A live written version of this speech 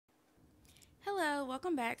Hello,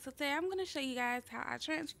 welcome back. So today I'm going to show you guys how I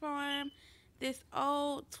transform this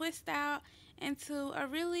old twist out into a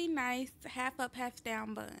really nice half up, half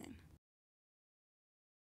down bun.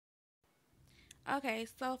 Okay,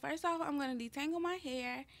 so first off I'm going to detangle my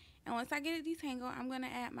hair, and once I get it detangled I'm going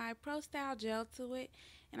to add my Pro Style gel to it,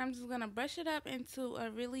 and I'm just going to brush it up into a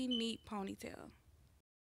really neat ponytail.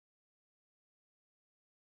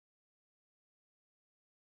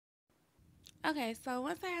 Okay, so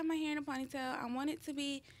once I have my hair in a ponytail, I want it to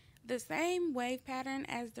be the same wave pattern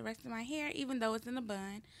as the rest of my hair, even though it's in a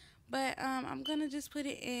bun. But I'm going to just put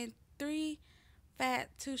it in 3 fat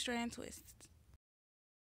 2-strand twists.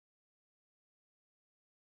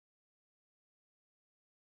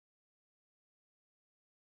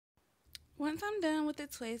 Once I'm done with the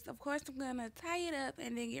twist, of course I'm going to tie it up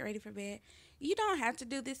and then get ready for bed. You don't have to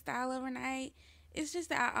do this style overnight. It's just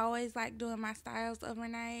that I always like doing my styles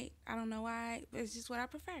overnight. I don't know why, but it's just what I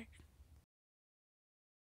prefer.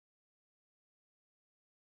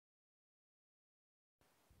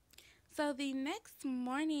 So the next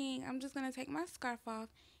morning, I'm just going to take my scarf off,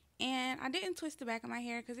 and I didn't twist the back of my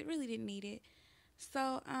hair because it really didn't need it.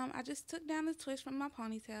 So I just took down the twist from my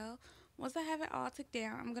ponytail. Once I have it all took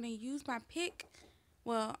down, I'm going to use my pick.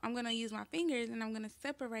 Well, I'm going to use my fingers, and I'm going to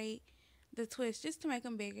separate the twist just to make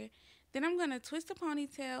them bigger. Then I'm going to twist the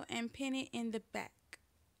ponytail and pin it in the back.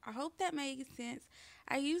 I hope that made sense.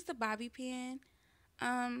 I used the bobby pin.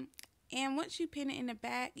 Um, and once you pin it in the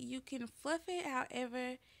back, you can fluff it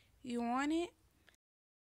however you want it.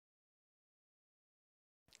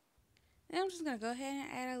 Then I'm just going to go ahead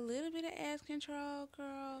and add a little bit of edge control,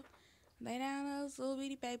 girl. Lay down those little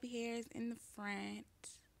bitty baby hairs in the front.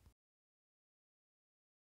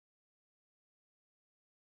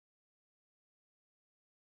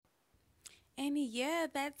 And yeah,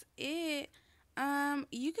 that's it.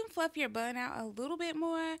 You can fluff your bun out a little bit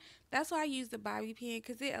more. That's why I use the bobby pin,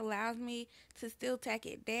 because it allows me to still tack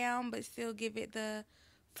it down but still give it the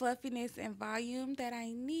fluffiness and volume that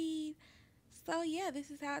I need. So yeah,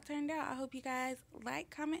 this is how it turned out. I hope you guys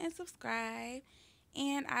like, comment, and subscribe.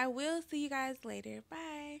 And I will see you guys later.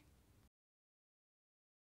 Bye.